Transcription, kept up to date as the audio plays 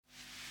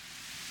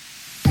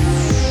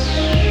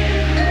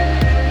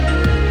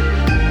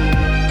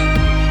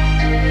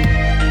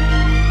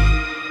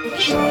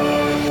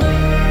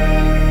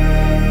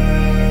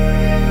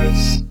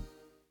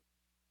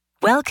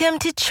Welcome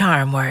to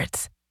Charm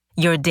Words,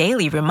 your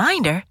daily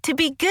reminder to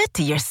be good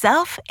to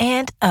yourself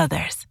and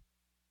others.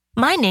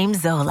 My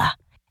name's Zola,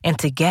 and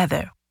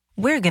together,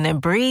 we're gonna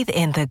breathe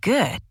in the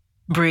good,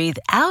 breathe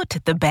out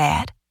the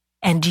bad,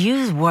 and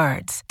use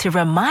words to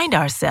remind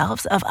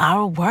ourselves of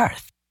our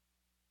worth.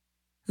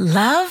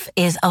 Love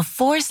is a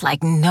force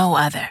like no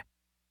other.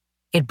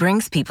 It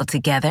brings people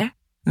together,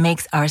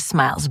 makes our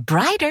smiles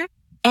brighter,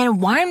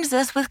 and warms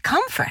us with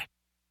comfort.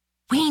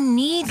 We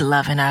need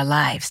love in our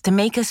lives to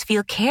make us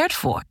feel cared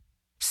for.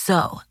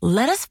 So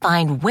let us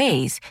find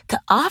ways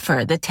to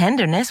offer the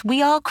tenderness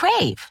we all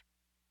crave.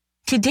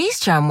 Today's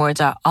charm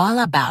words are all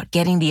about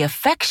getting the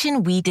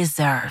affection we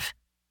deserve.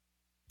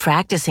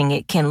 Practicing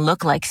it can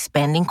look like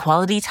spending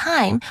quality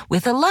time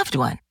with a loved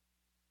one,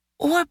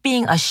 or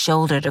being a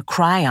shoulder to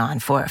cry on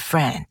for a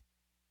friend.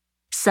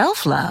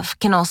 Self-love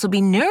can also be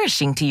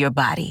nourishing to your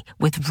body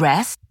with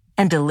rest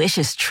and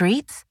delicious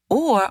treats,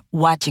 or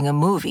watching a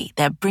movie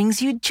that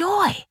brings you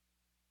joy.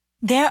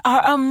 There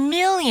are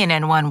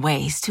 1,000,001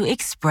 ways to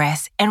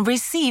express and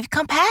receive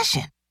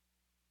compassion.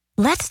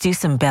 Let's do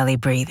some belly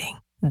breathing.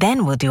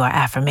 Then we'll do our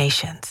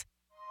affirmations.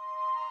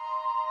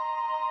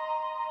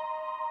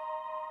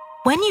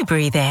 When you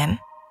breathe in,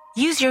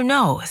 use your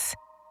nose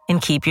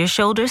and keep your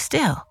shoulders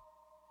still.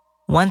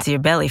 Once your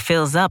belly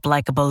fills up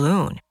like a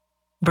balloon,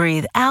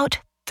 breathe out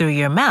through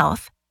your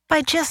mouth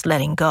by just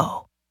letting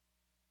go.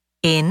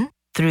 In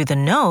through the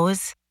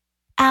nose,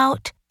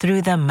 out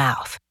through the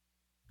mouth.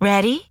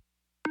 Ready?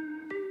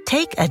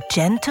 Take a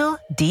gentle,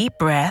 deep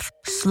breath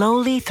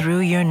slowly through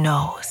your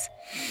nose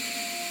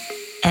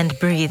and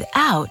breathe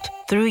out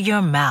through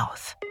your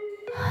mouth.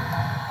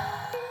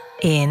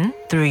 In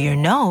through your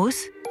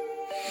nose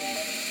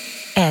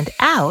and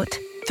out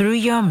through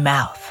your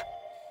mouth.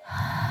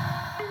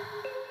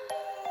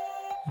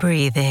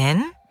 Breathe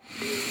in.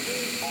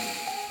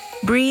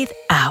 Breathe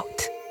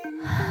out.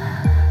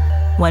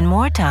 One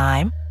more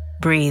time.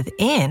 Breathe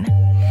in.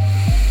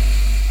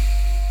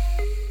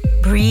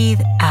 Breathe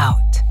out.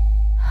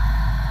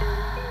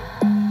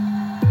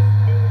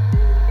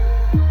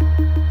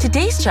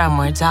 Today's charm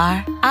words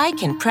are, I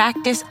can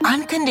practice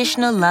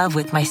unconditional love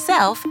with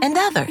myself and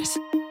others.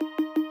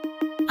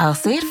 I'll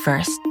say it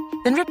first,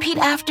 then repeat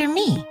after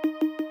me.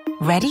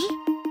 Ready?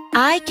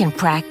 I can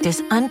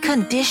practice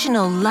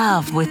unconditional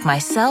love with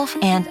myself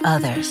and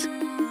others.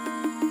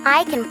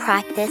 I can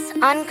practice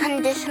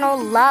unconditional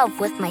love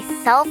with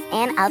myself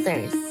and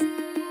others.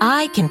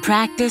 I can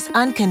practice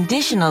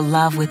unconditional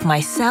love with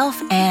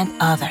myself and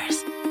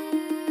others.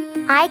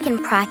 I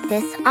can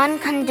practice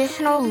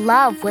unconditional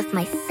love with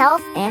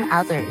myself and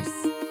others.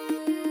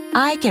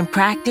 I can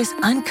practice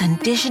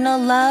unconditional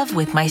love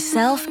with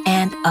myself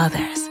and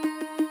others.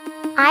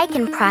 I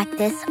can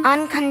practice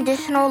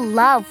unconditional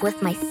love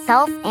with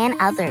myself and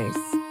others.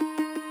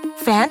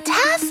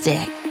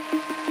 Fantastic!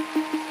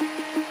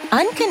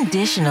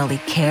 Unconditionally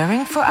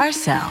caring for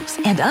ourselves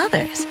and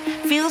others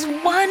feels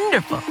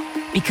wonderful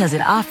because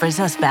it offers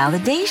us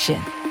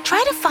validation.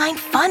 Try to find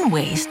fun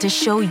ways to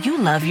show you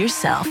love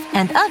yourself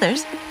and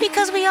others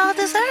because we all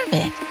deserve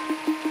it.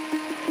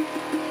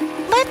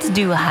 Let's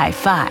do a high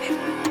five.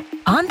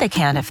 On the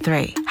count of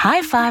 3,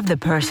 high five the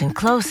person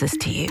closest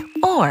to you,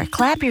 or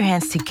clap your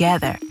hands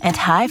together and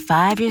high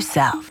five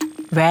yourself.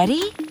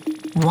 Ready?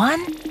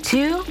 1,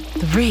 2,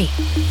 3.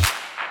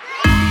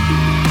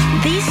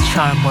 These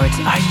charm words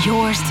are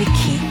yours to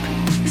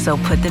keep, so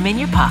put them in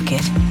your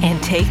pocket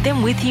and take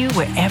them with you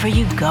wherever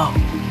you go.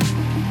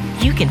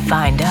 You can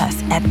find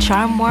us at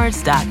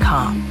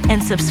charmwords.com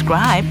and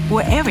subscribe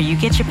wherever you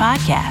get your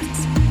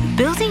podcasts.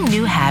 Building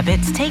new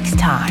habits takes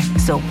time,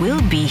 so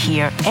we'll be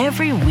here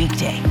every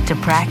weekday to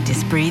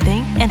practice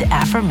breathing and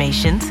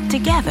affirmations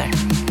together.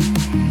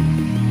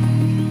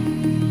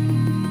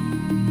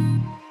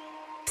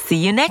 See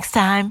you next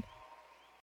time.